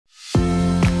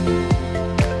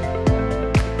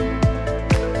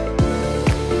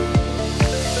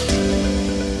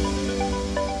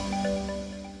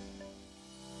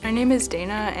name is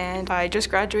Dana and I just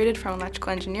graduated from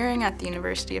electrical engineering at the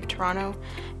University of Toronto,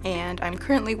 and I'm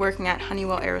currently working at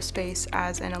Honeywell Aerospace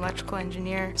as an electrical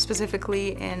engineer,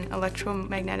 specifically in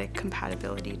electromagnetic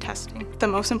compatibility testing. The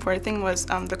most important thing was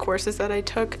the courses that I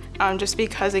took, just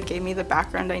because it gave me the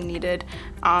background I needed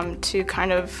to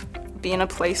kind of be in a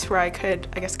place where I could,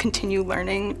 I guess, continue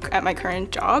learning at my current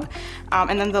job.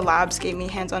 And then the labs gave me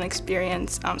hands-on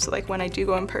experience. So like when I do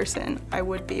go in person, I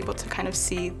would be able to kind of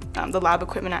see the lab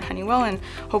equipment at Honeywell and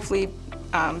hopefully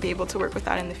be able to work with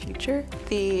that in the future.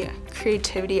 The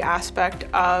creativity aspect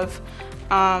of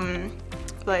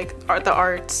the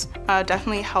arts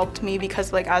definitely helped me,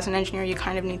 because like as an engineer you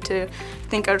kind of need to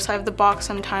think outside of the box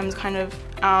sometimes, kind of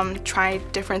try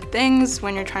different things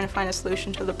when you're trying to find a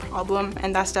solution to the problem,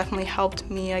 and that's definitely helped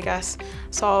me, I guess,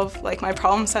 solve like my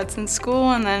problem sets in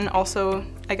school, and then also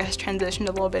I guess transitioned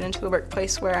a little bit into the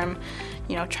workplace where I'm,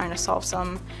 you know, trying to solve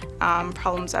some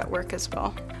problems at work as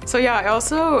well. So yeah, I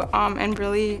also am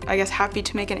really, I guess, happy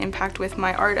to make an impact with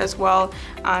my art as well.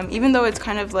 Even though it's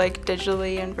kind of like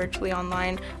digitally and virtually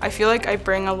online, I feel like I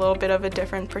bring a little bit of a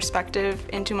different perspective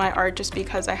into my art just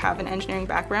because I have an engineering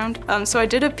background. So I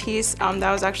did a piece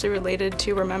that was actually related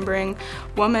to remembering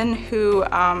women who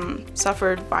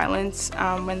suffered violence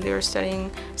when they were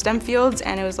studying STEM fields,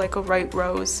 and it was like a white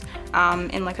rose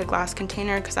in like a glass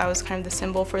container, because that was kind of the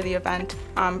symbol for the event.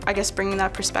 I guess bringing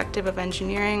that perspective of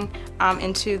engineering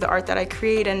into the art that I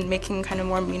create, and making kind of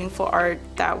more meaningful art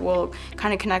that will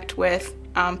kind of connect with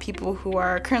people who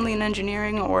are currently in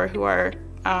engineering or who are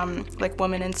like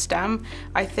women in STEM,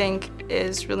 I think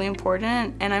is really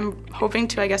important, and I'm hoping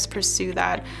to, I guess, pursue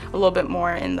that a little bit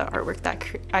more in the artwork that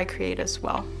I create as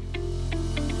well.